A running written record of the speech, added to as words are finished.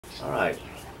Alright,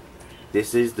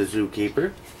 this is the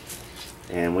zookeeper,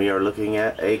 and we are looking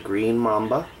at a green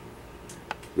mamba.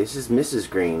 This is Mrs.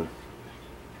 Green,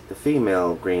 the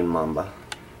female green mamba.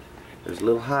 There's a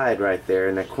little hide right there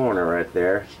in that corner right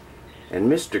there,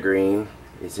 and Mr. Green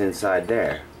is inside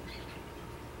there.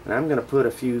 And I'm gonna put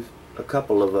a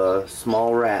couple of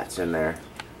small rats in there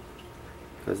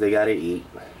because they gotta eat.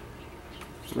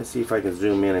 Let me see if I can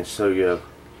zoom in and show you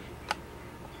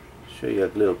a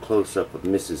little close-up of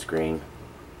Mrs. Green.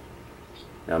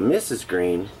 Now Mrs.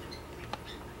 Green,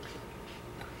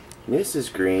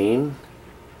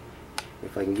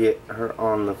 if I can get her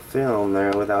on the film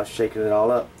there without shaking it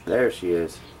all up, there she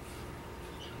is.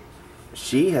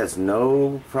 She has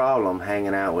no problem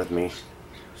hanging out with me.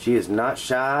 She is not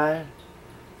shy.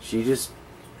 She just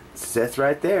sits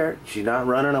right there. She's not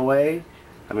running away.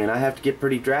 I mean, I have to get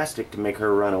pretty drastic to make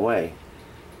her run away.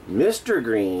 Mr.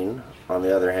 Green, on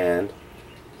the other hand,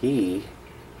 he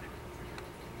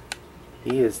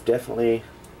is definitely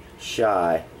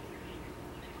shy.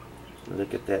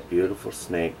 Look at that beautiful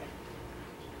snake.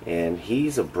 And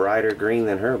he's a brighter green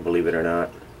than her, believe it or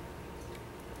not.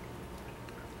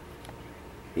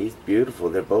 He's beautiful.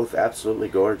 They're both absolutely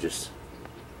gorgeous.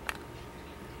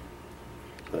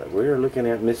 But we're looking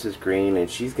at Mrs. Green, and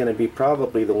she's going to be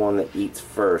probably the one that eats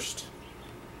first.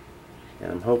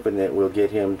 And I'm hoping that we'll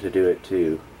get him to do it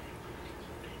too.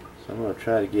 So I'm going to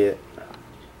try to get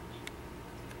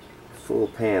full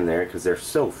pan there, because they're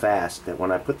so fast that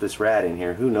when I put this rat in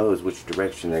here, who knows which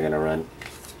direction they're going to run.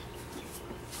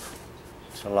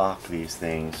 To lock these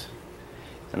things.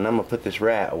 And I'm going to put this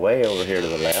rat way over here to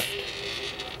the left.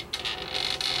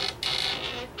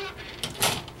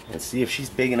 And see if she's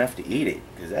big enough to eat it,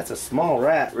 because that's a small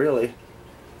rat, really.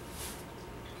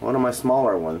 One of my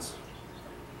smaller ones.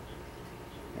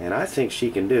 And I think she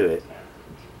can do it.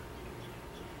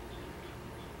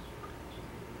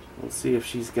 Let's see if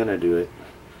she's gonna do it.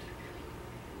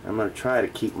 I'm gonna try to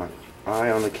keep my eye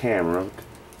on the camera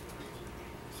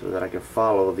so that I can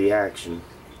follow the action.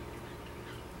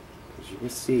 As you can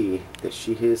see that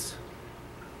she is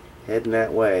heading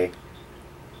that way.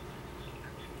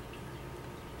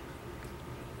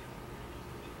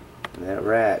 And that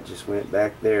rat just went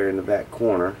back there in the back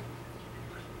corner.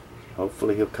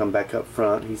 Hopefully he'll come back up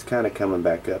front. He's kind of coming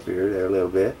back up here there a little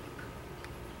bit.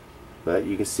 But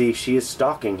you can see she is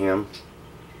stalking him.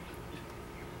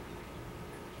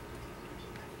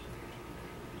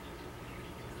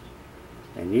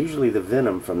 And usually the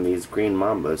venom from these green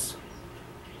mambas,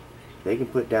 they can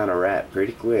put down a rat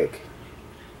pretty quick.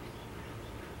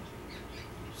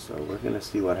 So we're going to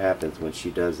see what happens when she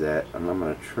does that. And I'm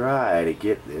going to try to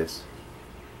get this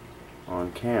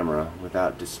on camera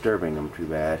without disturbing them too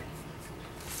bad.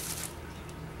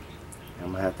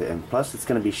 I'm gonna have to, and plus it's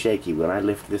gonna be shaky when I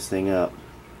lift this thing up.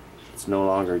 It's no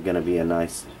longer gonna be a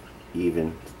nice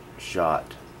even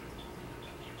shot.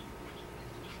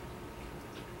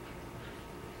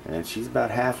 And she's about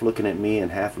half looking at me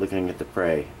and half looking at the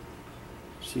prey.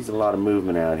 She's a lot of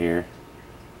movement out here,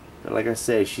 but like I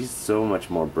say, she's so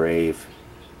much more brave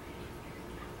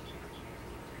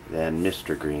than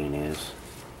Mr. Green is.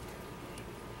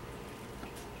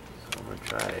 So I'm gonna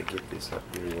try to get this up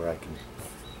here where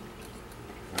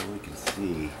we can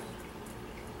see,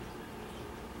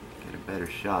 get a better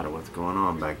shot of what's going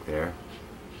on back there.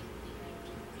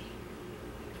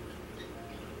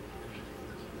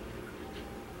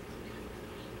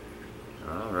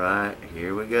 Alright,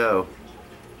 here we go.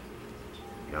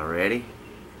 Y'all ready?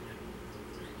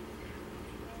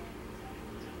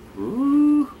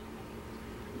 Ooh!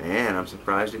 Man, I'm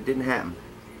surprised it didn't happen.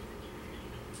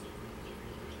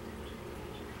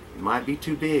 It might be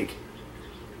too big.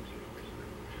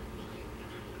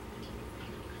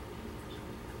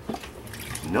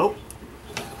 Nope.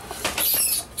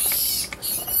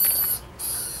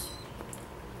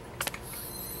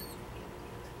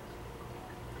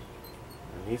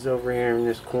 And he's over here in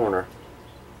this corner.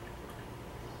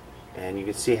 And you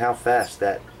can see how fast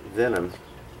that venom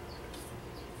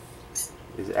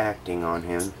is acting on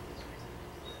him.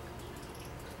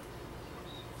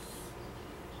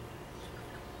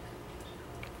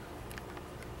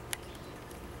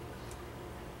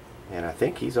 And I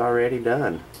think he's already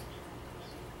done.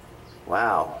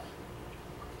 Wow,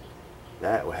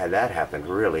 that happened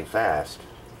really fast.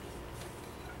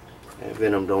 And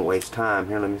venom don't waste time.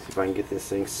 Here, let me see if I can get this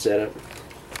thing set up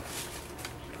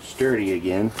sturdy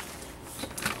again.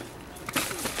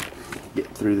 Get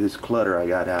through this clutter I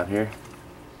got out here.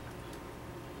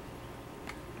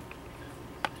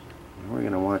 And we're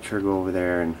gonna watch her go over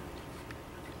there and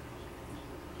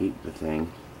eat the thing.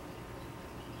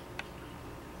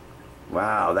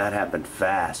 Wow, that happened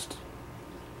fast.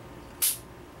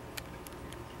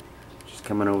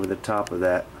 coming over the top of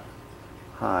that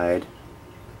hide.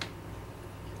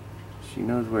 She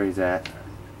knows where he's at.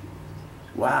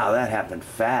 Wow, that happened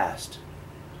fast.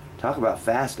 Talk about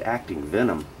fast acting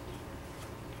venom.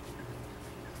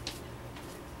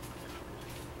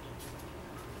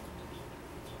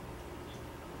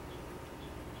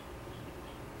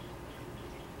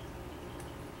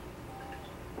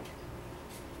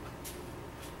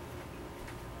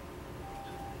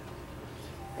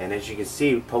 And as you can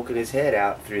see, poking his head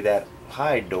out through that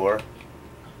hide door,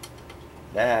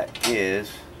 that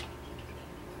is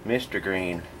Mr.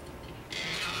 Green.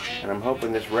 And I'm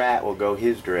hoping this rat will go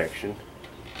his direction.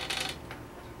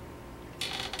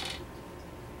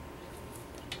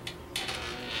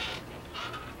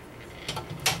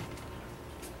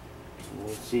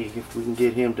 Let's see if we can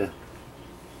get him to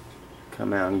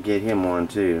come out and get him one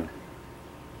too.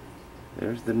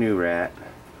 There's the new rat.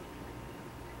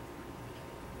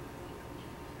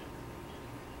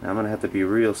 Now I'm going to have to be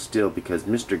real still because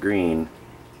Mr. Green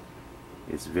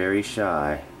is very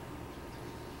shy.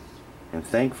 And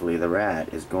thankfully the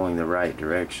rat is going the right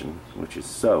direction, which is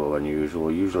so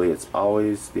unusual. Usually it's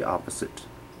always the opposite.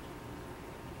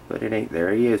 But it ain't.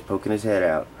 There he is, poking his head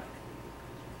out.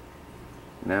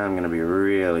 Now I'm going to be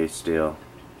really still.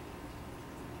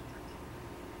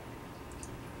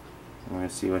 I'm going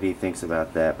to see what he thinks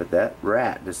about that. But that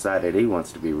rat decided he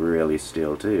wants to be really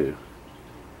still too.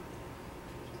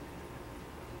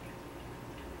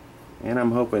 And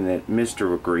I'm hoping that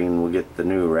Mr. Green will get the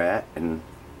new rat and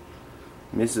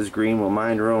Mrs. Green will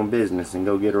mind her own business and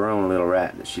go get her own little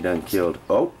rat that she done killed.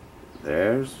 Oh,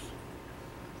 there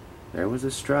was a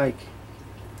strike.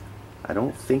 I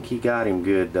don't think he got him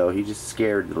good though. He just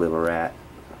scared the little rat.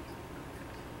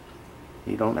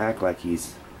 He don't act like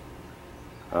he's...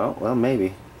 Oh, well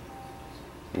maybe.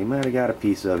 He might have got a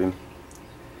piece of him.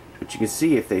 But you can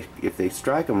see if they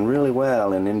strike him really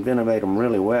well and envenomate him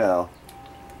really well,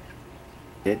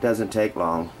 it doesn't take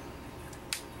long.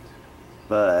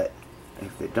 But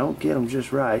if they don't get them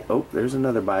just right... Oh, there's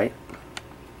another bite.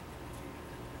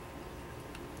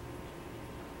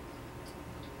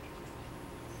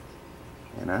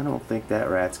 And I don't think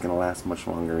that rat's going to last much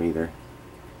longer either.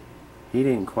 He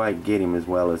didn't quite get him as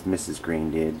well as Mrs. Green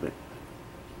did, but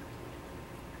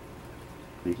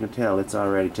you can tell it's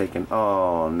already taken...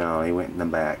 Oh no, he went in the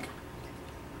back.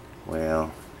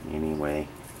 Well, anyway,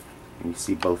 you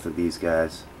see both of these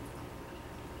guys.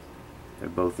 They're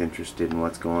both interested in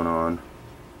what's going on.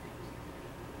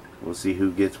 We'll see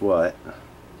who gets what.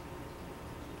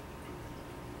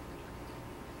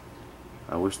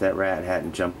 I wish that rat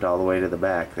hadn't jumped all the way to the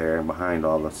back there behind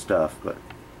all the stuff, but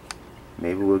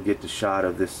maybe we'll get the shot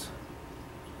of this,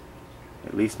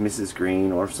 at least Mrs.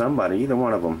 Green or somebody, either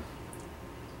one of them.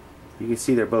 You can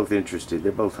see they're both interested.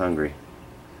 They're both hungry.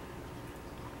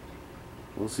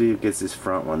 We'll see who gets this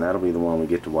front one. That'll be the one we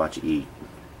get to watch eat.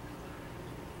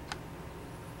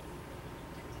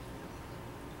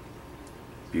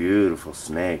 Beautiful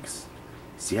snakes.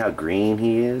 See how green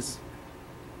he is?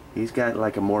 He's got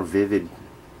like a more vivid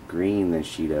green than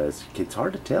she does. It's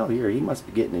hard to tell here. He must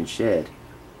be getting in shed.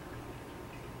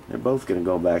 They're both going to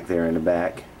go back there in the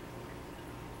back,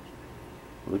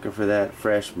 looking for that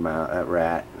fresh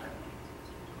rat.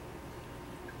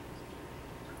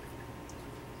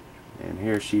 And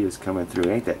here she is coming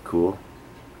through. Ain't that cool?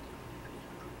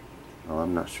 Oh,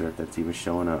 I'm not sure if that's even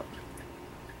showing up.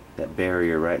 That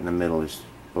barrier right in the middle is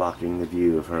blocking the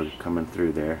view of her coming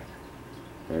through there.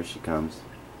 There she comes.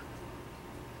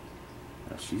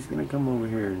 Now she's gonna come over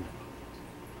here and...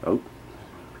 Oh,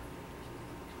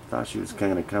 thought she was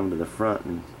gonna come to the front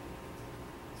and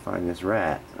find this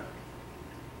rat.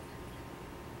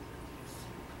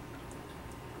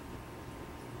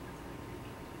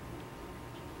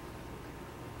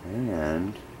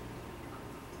 And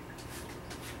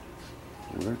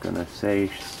we're gonna say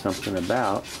something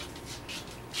about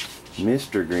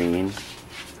Mr. Green.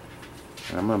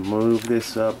 I'm gonna move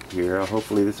this up here.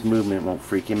 Hopefully this movement won't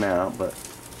freak him out, but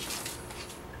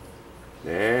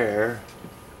there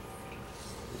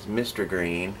is Mr.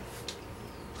 Green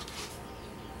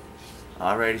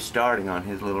already starting on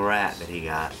his little rat that he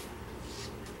got.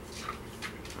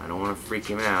 I don't want to freak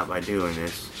him out by doing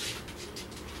this.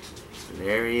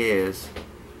 There he is.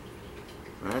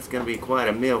 Well, that's gonna be quite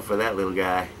a meal for that little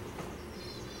guy.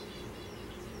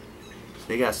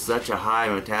 They got such a high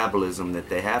metabolism that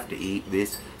they have to eat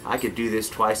this. I could do this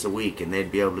twice a week and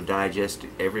they'd be able to digest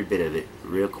every bit of it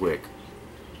real quick.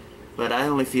 But I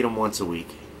only feed them once a week.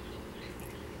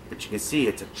 But you can see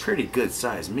it's a pretty good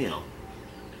sized meal.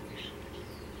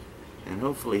 And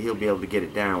hopefully he'll be able to get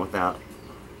it down without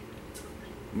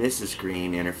Mrs.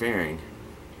 Green interfering.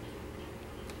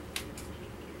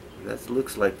 That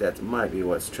looks like that might be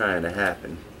what's trying to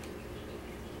happen.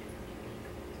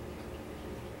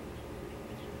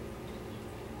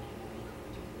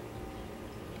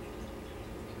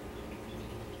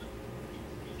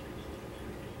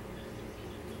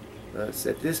 But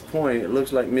at this point, it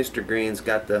looks like Mr. Green's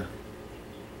got the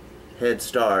head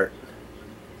start.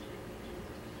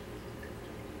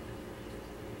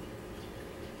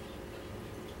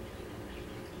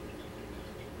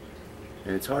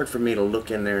 And it's hard for me to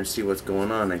look in there and see what's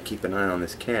going on and keep an eye on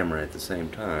this camera at the same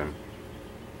time.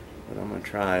 But I'm going to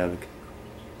try to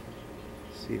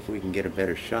see if we can get a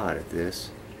better shot at this.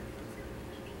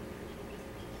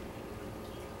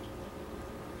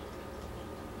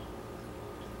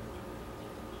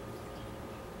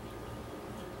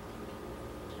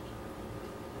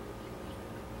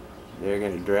 They're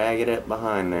going to drag it up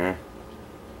behind there.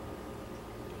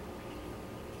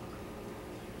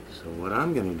 So what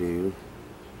I'm going to do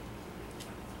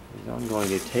is I'm going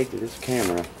to take this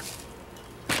camera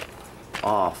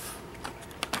off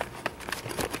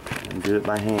and do it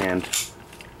by hand,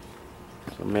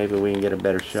 so maybe we can get a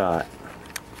better shot.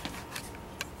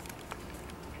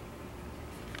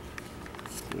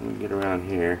 Let me get around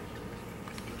here.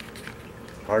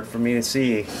 Hard for me to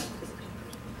see.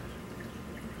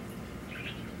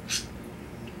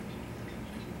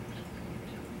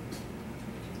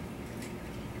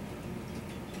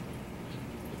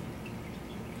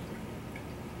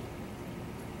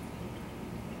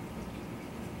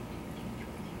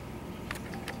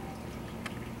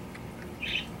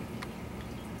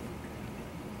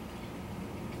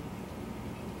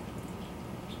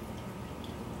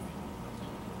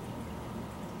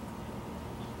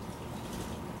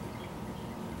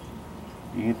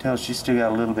 You can tell she's still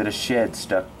got a little bit of shed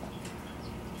stuck.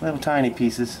 Little tiny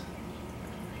pieces.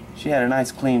 She had a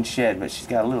nice clean shed, but she's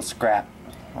got a little scrap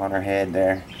on her head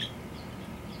there.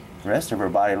 The rest of her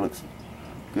body looks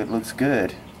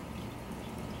good.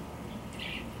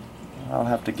 I'll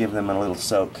have to give them a little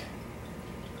soak.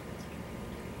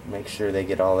 Make sure they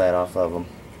get all that off of them.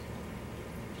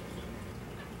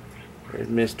 There's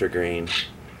Mr. Green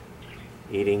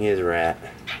eating his rat.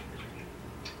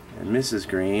 And Mrs.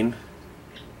 Green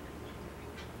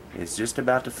is just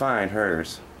about to find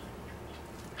hers,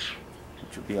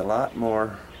 which will be a lot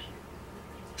more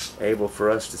able for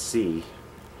us to see.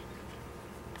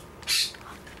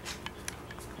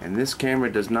 And this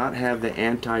camera does not have the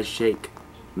anti-shake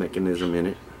mechanism in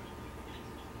it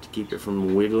to keep it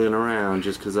from wiggling around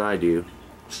just because I do.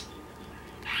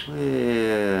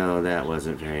 Well, that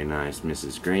wasn't very nice,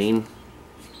 Mrs. Green.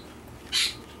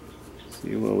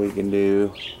 See what we can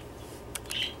do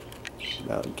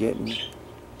about getting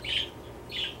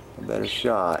a better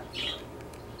shot.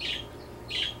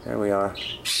 There we are.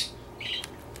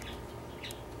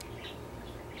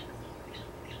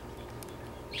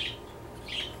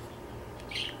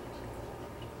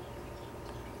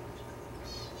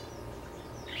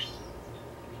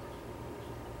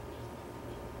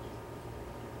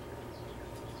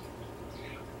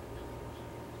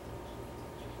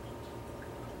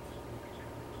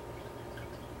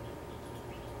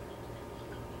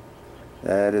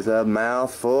 That is a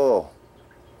mouthful.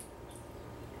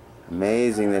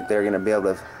 Amazing that they're going to be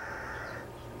able to...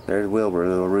 There's Wilbur,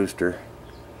 little rooster.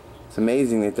 It's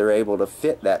amazing that they're able to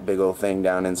fit that big old thing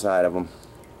down inside of them.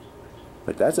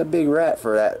 But that's a big rat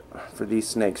for these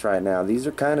snakes right now. These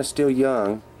are kind of still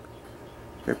young.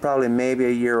 They're probably maybe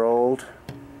a year old.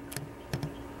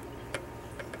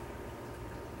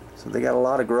 So they got a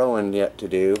lot of growing yet to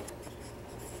do.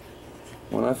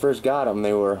 When I first got them,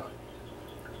 they were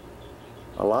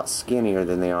a lot skinnier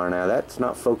than they are now. That's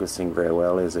not focusing very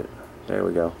well, is it? There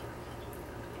we go.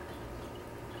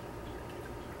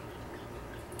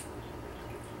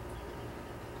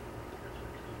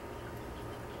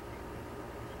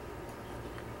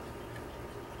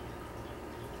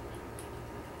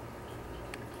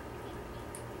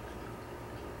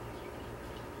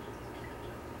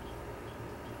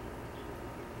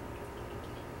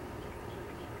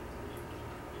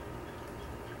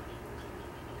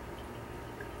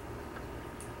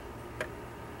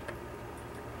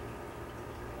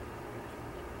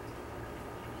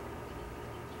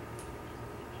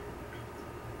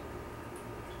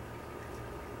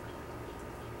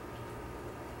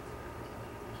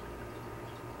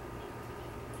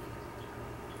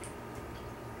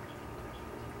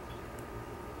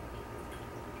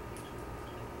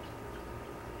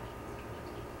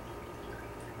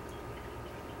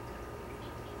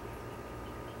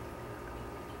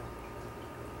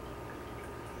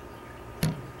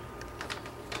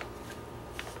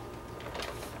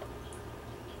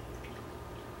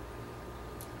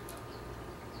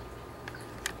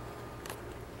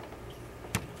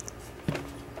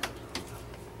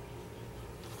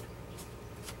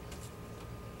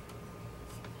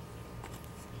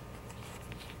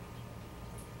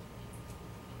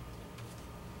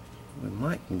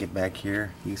 Mike can get back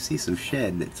here. You see some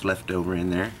shed that's left over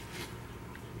in there.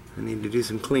 I need to do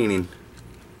some cleaning.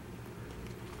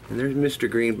 And there's Mr.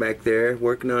 Green back there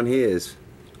working on his.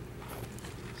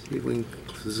 See if we can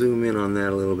zoom in on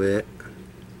that a little bit.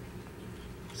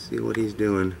 See what he's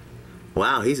doing.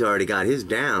 Wow, he's already got his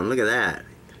down. Look at that.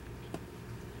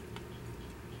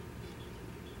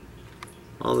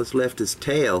 All that's left is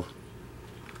tail.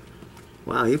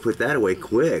 Wow, he put that away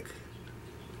quick.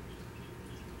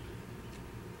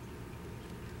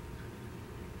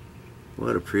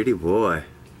 What a pretty boy.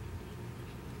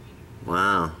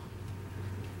 Wow.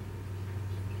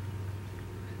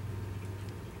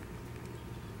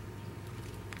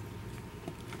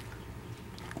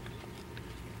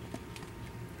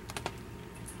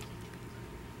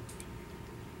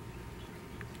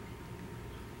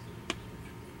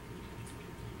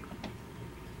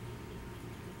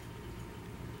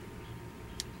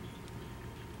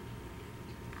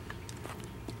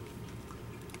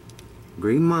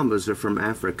 Green Mambas are from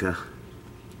Africa.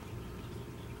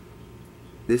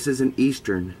 This is an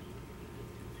eastern,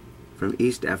 from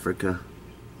East Africa.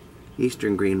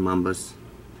 Eastern green Mambas.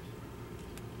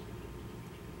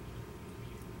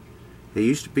 They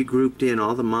used to be grouped in,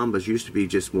 all the Mambas used to be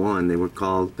just one. They were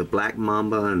called the black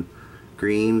Mamba and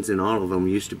greens, and all of them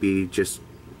used to be just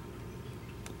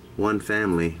one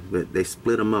family, but they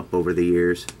split them up over the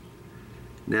years.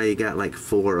 Now you got like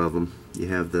 4 of them. You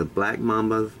have the black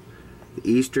Mamba, the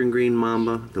Eastern green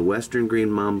Mamba, the Western green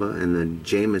Mamba, and the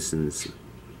Jameson's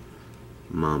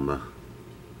Mamba.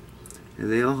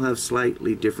 And they all have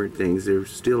slightly different things. They're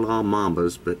still all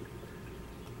Mambas, but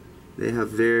they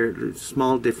have their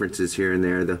small differences here and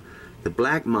there. The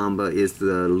black Mamba is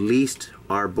the least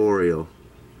arboreal.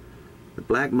 The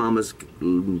black Mamba's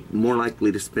more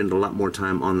likely to spend a lot more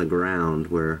time on the ground,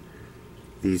 where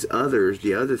these others,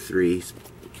 the other 3,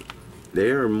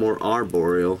 they are more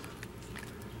arboreal,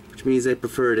 which means they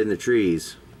prefer it in the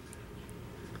trees.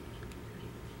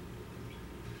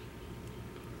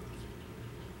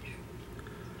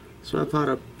 So I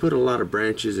put a lot of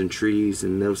branches and trees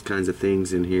and those kinds of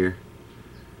things in here.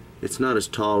 It's not as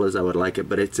tall as I would like it,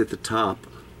 but it's at the top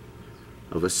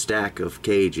of a stack of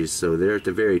cages, so they're at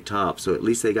the very top, so at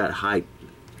least they got height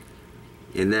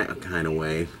in that kind of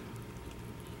way.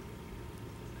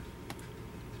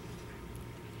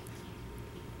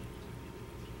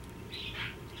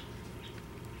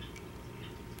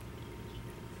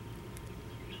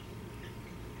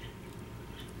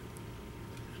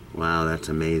 Wow, that's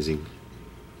amazing.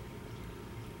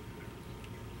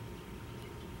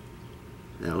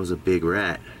 That was a big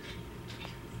rat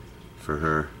for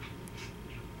her.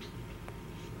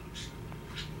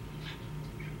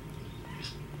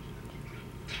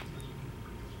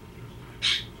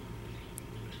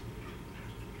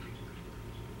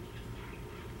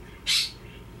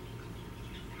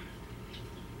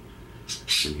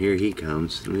 And here he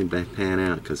comes. Let me pan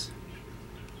out because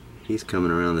he's coming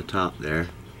around the top there.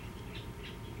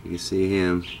 You can see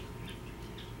him.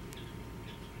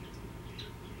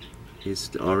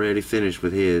 He's already finished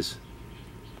with his.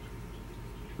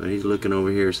 But he's looking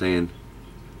over here saying,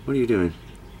 "What are you doing?"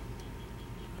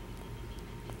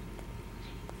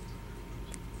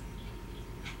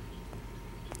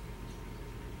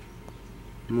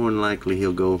 More than likely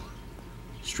he'll go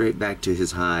straight back to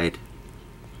his hide.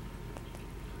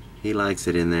 He likes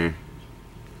it in there.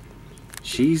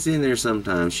 She's in there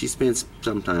sometimes. She spends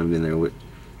some time in there.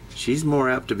 She's more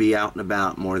apt to be out and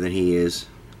about more than he is.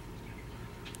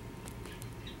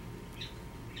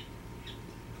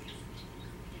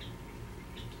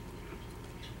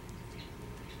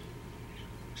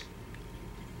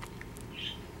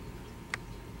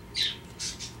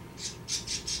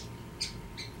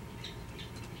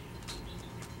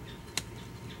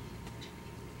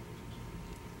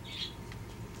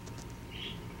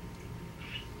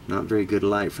 Not very good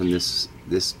light from this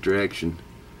direction.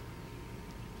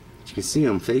 You can see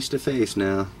them face to face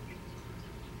now.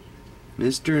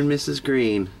 Mr. and Mrs.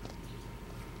 Green.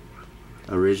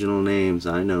 Original names,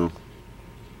 I know.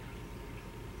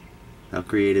 How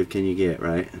creative can you get,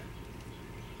 right?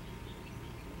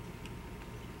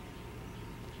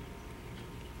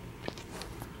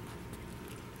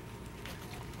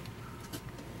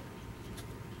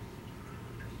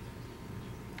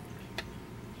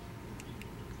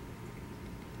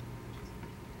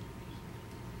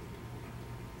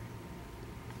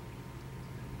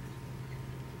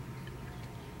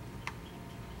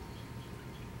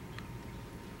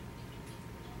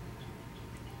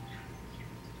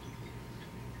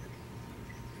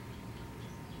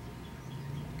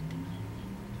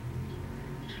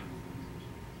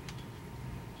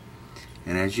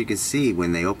 And as you can see,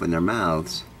 when they open their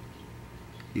mouths,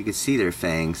 you can see their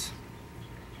fangs.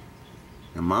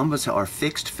 Now, mambas are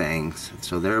fixed fangs,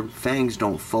 so their fangs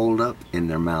don't fold up in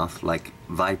their mouth like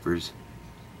vipers.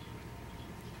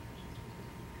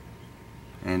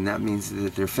 And that means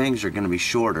that their fangs are going to be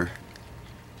shorter.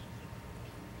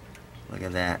 Look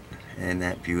at that. Isn't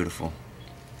that beautiful?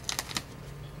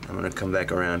 I'm going to come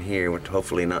back around here, which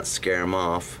hopefully not scare them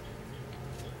off.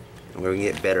 And we're going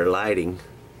to get better lighting.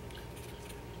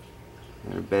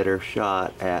 And a better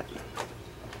shot at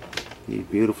these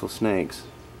beautiful snakes.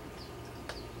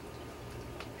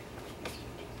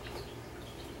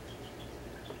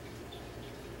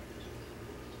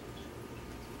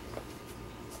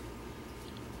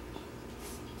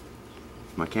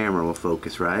 My camera will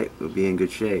focus right, we'll be in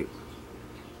good shape.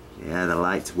 Yeah, the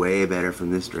light's way better from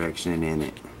this direction, isn't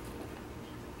it?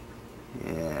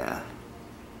 Yeah.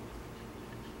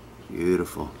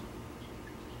 Beautiful.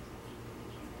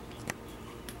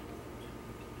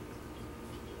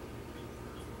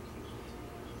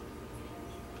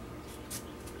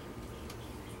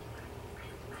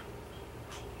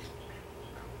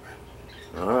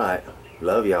 Alright,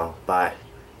 love y'all. Bye.